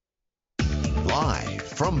Live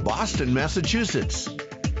from Boston, Massachusetts,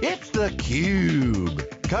 it's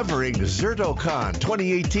theCUBE, covering ZertoCON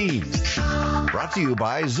 2018. Brought to you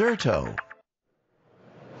by Zerto.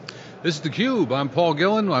 This is theCUBE, I'm Paul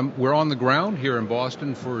Gillin. We're on the ground here in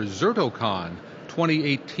Boston for ZertoCON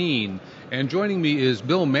 2018. And joining me is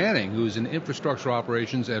Bill Manning, who's in infrastructure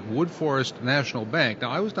operations at Woodforest National Bank. Now,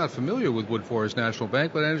 I was not familiar with Woodforest National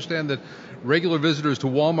Bank, but I understand that regular visitors to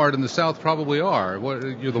Walmart in the South probably are.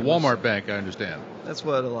 You're the Walmart bank, I understand. That's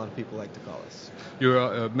what a lot of people like to call us.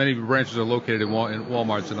 Many branches are located in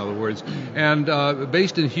Walmarts, in other words. And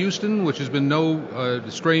based in Houston, which has been no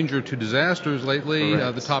stranger to disasters lately.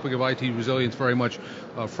 The topic of IT resilience very much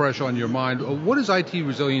fresh on your mind. What does IT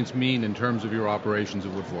resilience mean in terms of your operations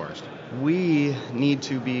at Woodforest? We need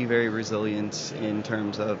to be very resilient in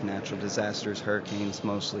terms of natural disasters, hurricanes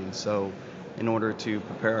mostly. So in order to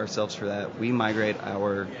prepare ourselves for that, we migrate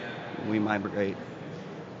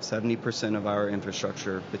 70% of our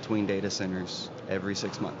infrastructure between data centers every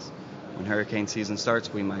 6 months. When hurricane season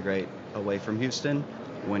starts, we migrate away from Houston.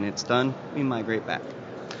 When it's done, we migrate back.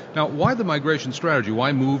 Now, why the migration strategy?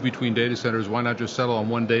 Why move between data centers? Why not just settle on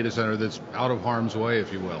one data center that's out of harm's way,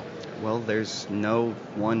 if you will? Well, there's no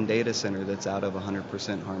one data center that's out of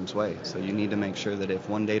 100% harm's way. So you need to make sure that if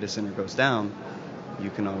one data center goes down, you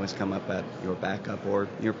can always come up at your backup or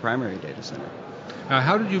your primary data center. Now,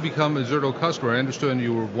 how did you become a Zerto customer? I understand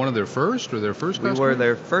you were one of their first, or their first customer? We were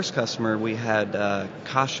their first customer. We had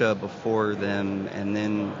Kasha before them, and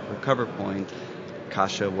then RecoverPoint.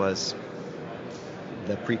 Kasha was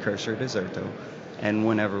the precursor to Zerto. And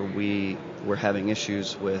whenever we were having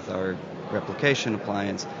issues with our replication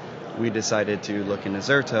appliance, we decided to look into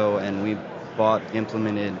Zerto, and we bought,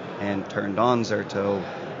 implemented, and turned on Zerto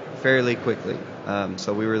fairly quickly.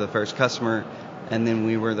 So we were the first customer, and then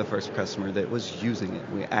we were the first customer that was using it.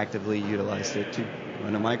 We actively utilized it to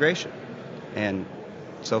run a migration. And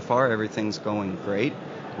so far, everything's going great.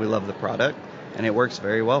 We love the product, and it works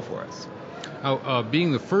very well for us. Now,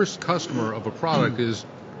 being the first customer of a product is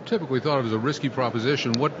typically thought of as a risky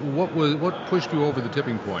proposition. What pushed you over the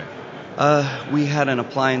tipping point? We had an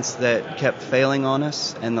appliance that kept failing on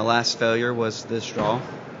us, and the last failure was this straw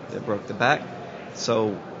that broke the back.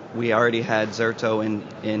 So we already had Zerto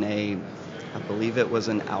in a, I believe it was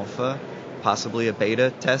an alpha, possibly a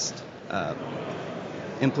beta test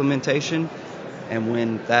implementation. And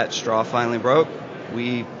when that straw finally broke,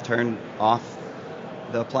 we turned off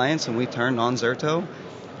the appliance and we turned on Zerto,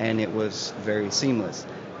 and it was very seamless.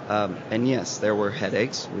 And yes, there were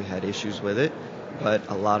headaches. We had issues with it. But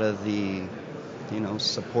a lot of the,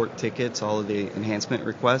 support tickets, all of the enhancement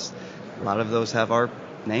requests, a lot of those have our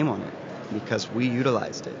name on it because we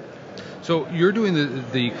utilized it. So you're doing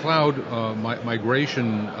the cloud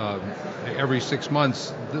migration every 6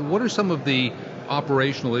 months. What are some of the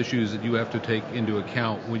operational issues that you have to take into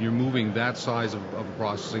account when you're moving that size of a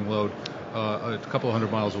processing load a couple of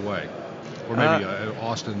 100 miles away? Or maybe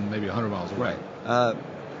Austin, maybe 100 miles away? Right.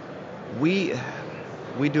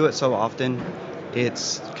 We do it so often,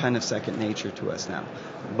 it's kind of second nature to us now.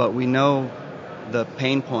 But we know the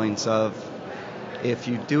pain points of, if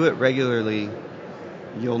you do it regularly,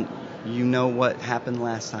 you know what happened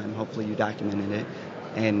last time. Hopefully you documented it,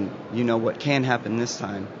 and you know what can happen this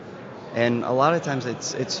time. And a lot of times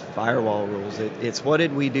it's firewall rules. It's what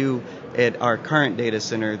did we do at our current data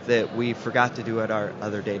center that we forgot to do at our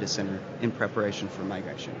other data center in preparation for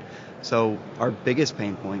migration. So our biggest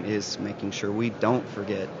pain point is making sure we don't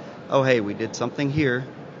forget, oh, hey, we did something here.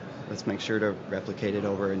 Let's make sure to replicate it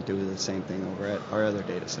over and do the same thing over at our other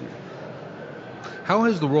data center. How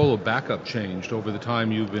has the role of backup changed over the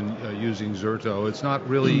time you've been using Zerto? It's not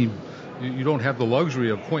really, you don't have the luxury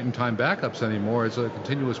of point-in-time backups anymore. It's a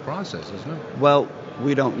continuous process, isn't it? Well,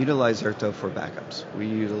 we don't utilize Zerto for backups. We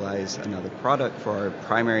utilize another product for our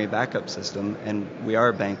primary backup system, and we are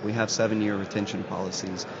a bank. We have 7-year retention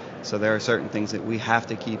policies. So there are certain things that we have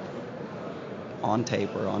to keep on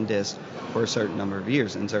tape or on disk for a certain number of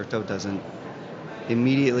years, and Zerto doesn't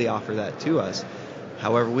immediately offer that to us.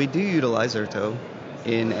 However, we do utilize Zerto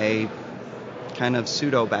in a kind of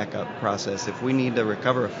pseudo backup process. If we need to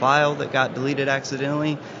recover a file that got deleted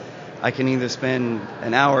accidentally, I can either spend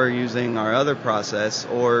an hour using our other process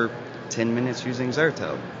or 10 minutes using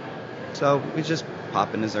Zerto. So we just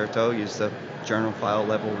pop into Zerto, use the journal file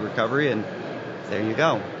level recovery, and there you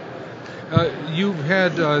go. You've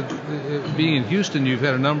had, being in Houston, you've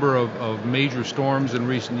had a number of major storms in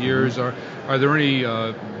recent years. Are there any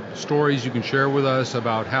stories you can share with us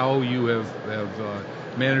about how you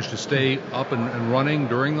have managed to stay up and running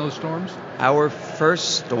during those storms? Our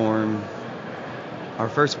first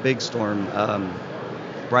big storm,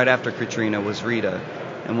 right after Katrina was Rita.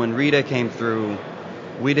 And when Rita came through,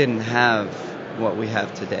 we didn't have what we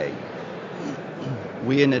have today.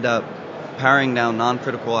 We ended up powering down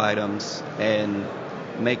non-critical items and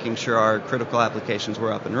making sure our critical applications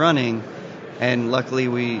were up and running. And luckily,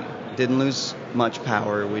 we didn't lose much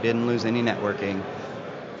power. We didn't lose any networking.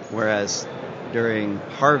 Whereas during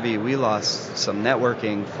Harvey, we lost some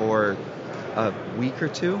networking for a week or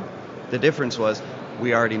two. The difference was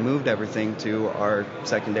we already moved everything to our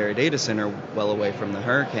secondary data center well away from the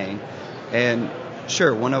hurricane. And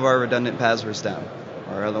sure, one of our redundant paths was down.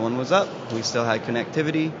 Our other one was up. We still had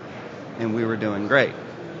connectivity, and we were doing great.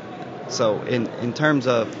 So in terms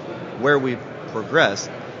of where we've progressed,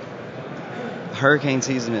 hurricane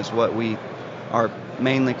season is what we are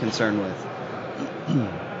mainly concerned with.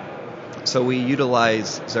 So we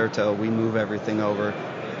utilize Zerto, we move everything over.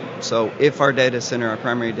 So if our data center, our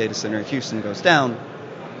primary data center in Houston goes down,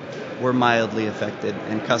 we're mildly affected,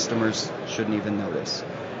 and customers shouldn't even notice.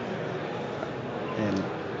 And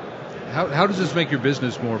how does this make your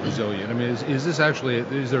business more resilient? I mean, is this actually,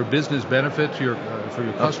 is there a business benefit to for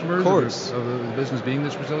your customers? Of course. Of the business being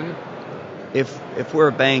this resilient? If we're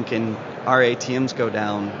a bank and our ATMs go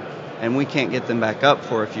down and we can't get them back up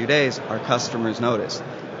for a few days, our customers notice.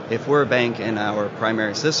 If we're a bank and our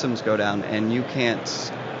primary systems go down and you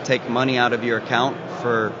can't take money out of your account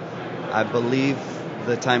for, I believe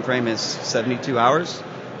the time frame is 72 hours,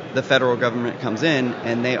 the federal government comes in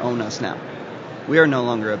and they own us now. We are no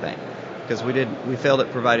longer a bank because we failed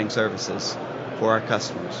at providing services for our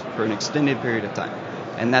customers for an extended period of time,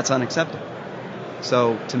 and that's unacceptable.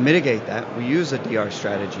 So to mitigate that, we use a DR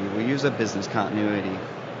strategy, we use a business continuity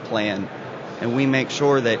plan, and we make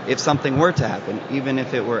sure that if something were to happen, even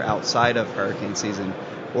if it were outside of hurricane season,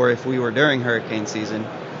 or if we were during hurricane season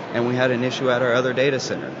and we had an issue at our other data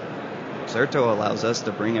center, Zerto allows us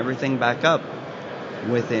to bring everything back up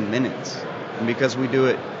within minutes. And because we do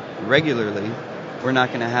it regularly, we're not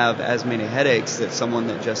going to have as many headaches that someone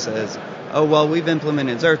that just says, oh, well, we've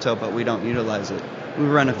implemented Zerto, but we don't utilize it. We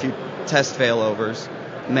run a few test failovers,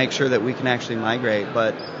 make sure that we can actually migrate,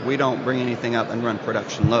 but we don't bring anything up and run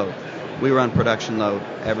production load. We run production load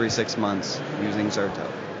every 6 months using Zerto.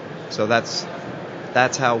 So that's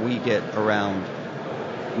how we get around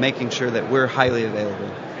making sure that we're highly available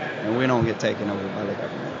and we don't get taken over by the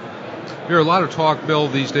government. There are a lot of talk, Bill,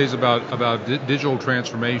 these days about digital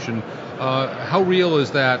transformation. How real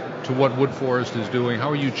is that to what Woodforest is doing?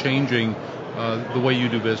 How are you changing the way you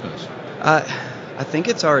do business? I think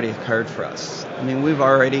it's already occurred for us. I mean, we've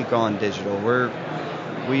already gone digital.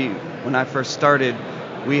 When I first started,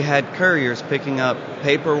 we had couriers picking up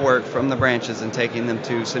paperwork from the branches and taking them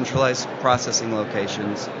to centralized processing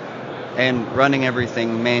locations and running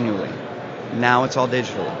everything manually. Now it's all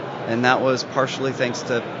digital, and that was partially thanks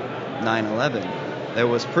to 9/11. There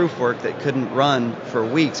was proof work that couldn't run for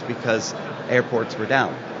weeks because airports were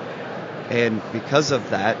down. And because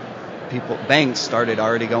of that, banks started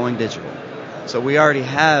already going digital. So we already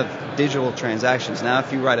have digital transactions. Now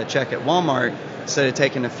if you write a check at Walmart, instead of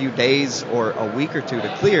taking a few days or a week or two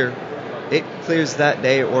to clear, it clears that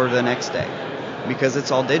day or the next day because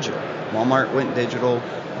it's all digital. Walmart went digital,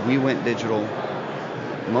 we went digital.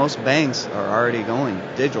 Most banks are already going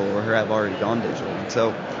digital or have already gone digital. And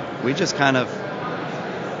so we just kind of,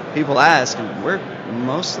 people ask, and we're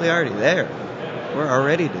mostly already there. We're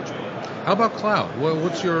already digital. How about cloud?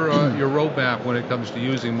 What's your roadmap when it comes to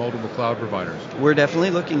using multiple cloud providers? We're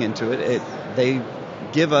definitely looking into it. They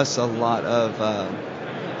give us a lot of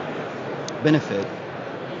benefit.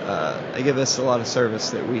 They give us a lot of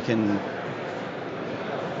service that we can,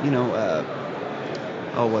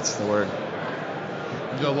 what's the word?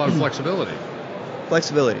 You got a lot of flexibility.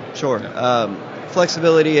 Flexibility, sure. Yeah.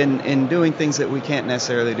 Flexibility in doing things that we can't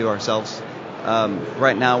necessarily do ourselves.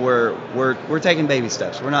 Right now, we're taking baby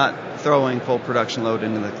steps. We're not throwing full production load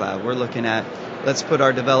into the cloud. We're looking at, let's put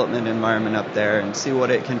our development environment up there and see what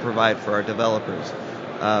it can provide for our developers.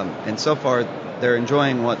 And so far, they're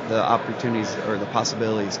enjoying what the opportunities or the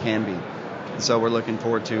possibilities can be. And so we're looking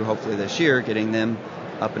forward to, hopefully this year, getting them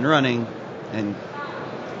up and running and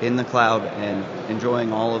in the cloud and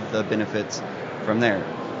enjoying all of the benefits from there.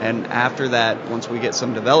 And after that, once we get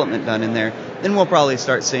some development done in there, then we'll probably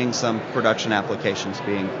start seeing some production applications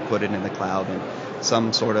being put into the cloud and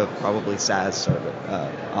some sort of probably SaaS service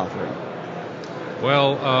offering.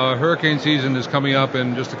 Well, hurricane season is coming up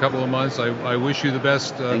in just a couple of months. I wish you the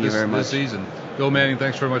best this season. Bill Manning,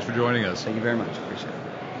 thanks very much for joining us. Thank you very much. Appreciate it.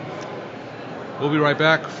 We'll be right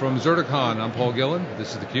back from ZertoCON. I'm Paul Gillin.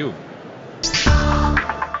 This is theCUBE.